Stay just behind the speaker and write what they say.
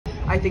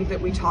I think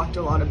that we talked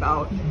a lot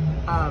about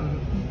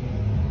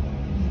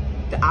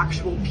the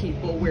actual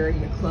people wearing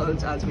the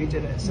clothes as we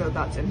did it, so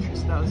that's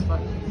interesting. That was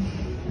fun.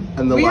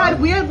 And we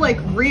had like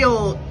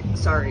real,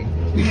 sorry.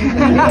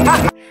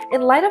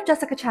 In light of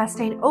Jessica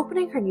Chastain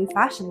opening her new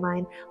fashion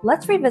line,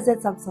 let's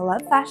revisit some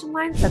celeb fashion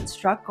lines that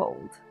struck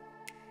gold.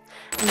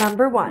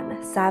 Number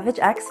 1. Savage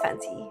X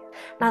Fenty.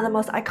 Now the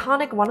most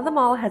iconic one of them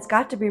all has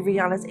got to be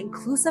Rihanna's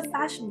inclusive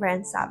fashion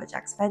brand Savage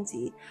X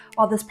Fenty.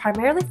 While this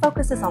primarily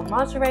focuses on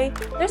lingerie,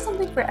 there's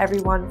something for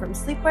everyone from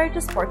sleepwear to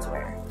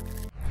sportswear.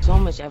 So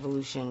much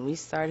evolution. We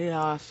started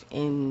off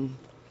in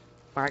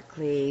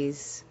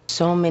Barclays.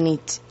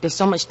 There's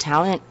so much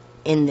talent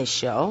in this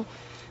show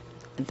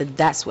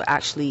that's what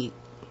actually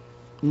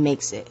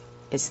makes it.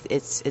 It's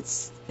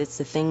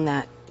the thing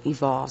that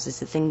evolves. It's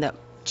the thing that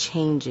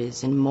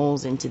changes and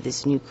molds into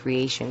this new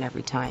creation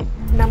every time.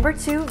 Number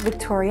 2.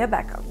 Victoria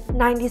Beckham.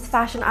 90s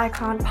fashion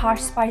icon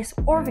Posh Spice,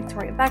 or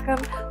Victoria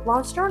Beckham,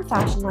 launched her own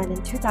fashion line in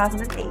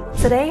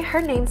 2008. Today,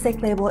 her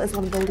namesake label is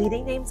one of the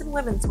leading names in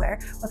women's wear,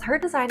 with her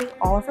designing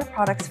all of her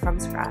products from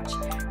scratch.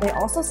 They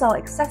also sell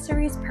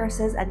accessories,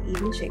 purses, and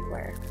even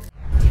shapewear.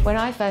 When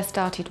I first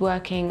started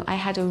working, I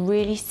had a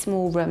really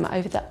small room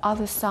over the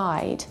other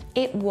side.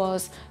 It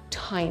was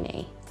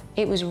tiny.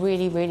 It was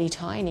really, really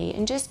tiny,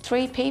 and just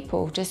 3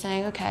 people just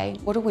saying, okay,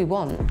 what do we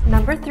want?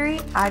 Number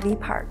 3. Ivy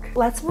Park.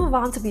 Let's move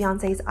on to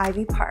Beyonce's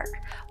Ivy Park.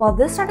 While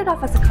this started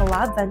off as a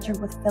collab venture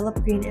with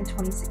Philip Green in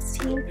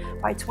 2016,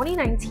 by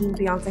 2019,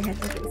 Beyonce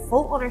had taken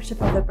full ownership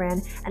of the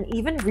brand and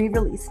even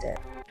re-released it.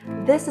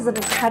 This is an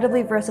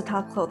incredibly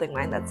versatile clothing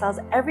line that sells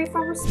every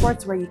form of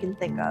sportswear you can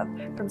think of,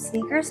 from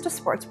sneakers to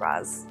sports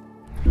bras.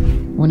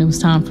 When it was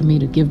time for me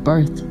to give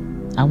birth,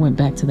 I went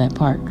back to that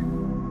park.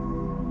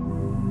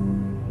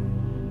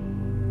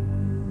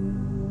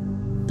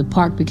 The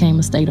park became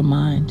a state of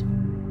mind.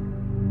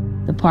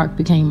 The park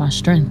became my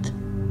strength.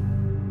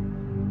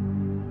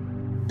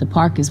 The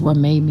park is what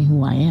made me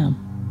who I am.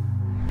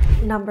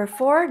 Number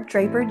 4.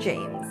 Draper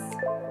James.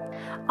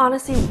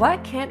 Honestly,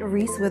 what can't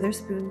Reese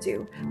Witherspoon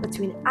do?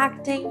 Between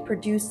acting,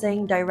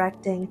 producing,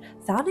 directing,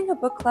 founding a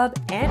book club,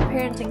 and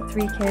parenting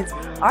 3 kids,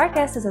 our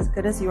guest is as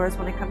good as yours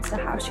when it comes to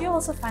how she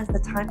also finds the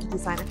time to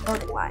design a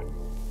clothing line.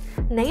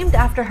 Named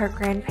after her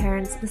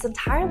grandparents, this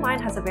entire line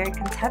has a very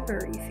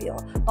contemporary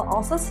feel, but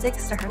also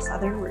sticks to her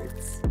southern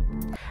roots.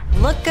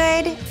 Look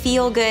good,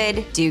 feel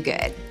good, do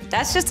good.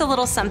 That's just a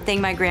little something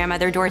my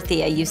grandmother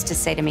Dorothea used to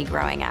say to me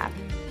growing up.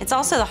 It's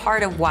also the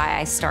heart of why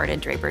I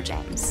started Draper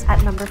James.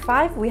 At number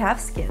 5, we have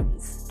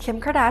Skims.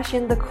 Kim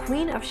Kardashian, the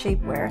queen of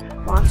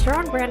shapewear, launched her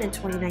own brand in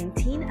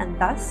 2019, and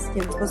thus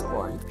Skims was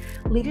born.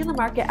 Leading the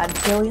market at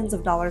billions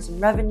of dollars in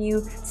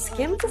revenue,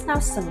 Skims is now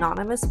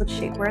synonymous with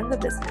shapewear in the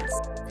business.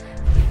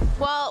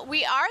 Well,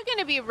 we are going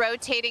to be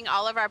rotating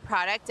all of our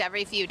product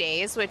every few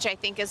days, which I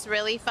think is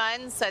really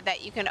fun, so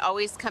that you can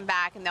always come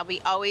back and there'll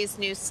be always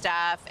new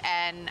stuff.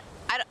 And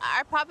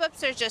our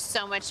pop-ups are just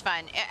so much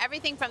fun.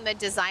 Everything from the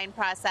design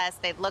process,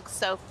 they look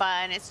so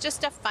fun. It's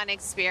just a fun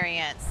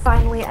experience.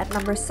 Finally, at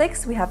number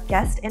 6, we have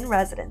Guest in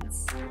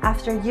Residence.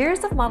 After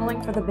years of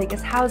modeling for the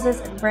biggest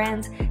houses and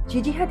brands,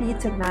 Gigi Hadid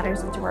took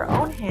matters into her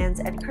own hands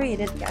and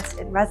created Guest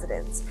in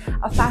Residence,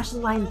 a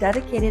fashion line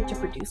dedicated to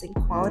producing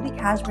quality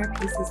cashmere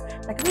pieces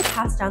that can be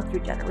passed down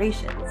through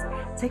generations.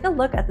 Take a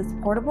look at this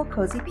portable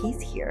cozy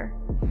piece here.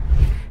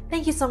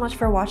 Thank you so much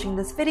for watching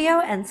this video,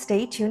 and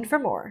stay tuned for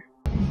more.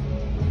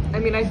 I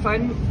mean, I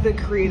find the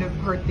creative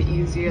part the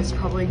easiest,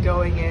 probably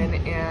going in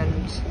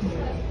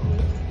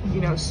and,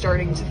 you know,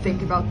 starting to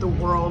think about the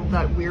world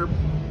that we're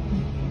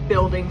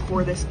building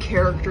for this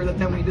character that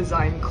then we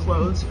design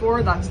clothes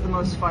for. That's the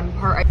most fun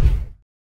part.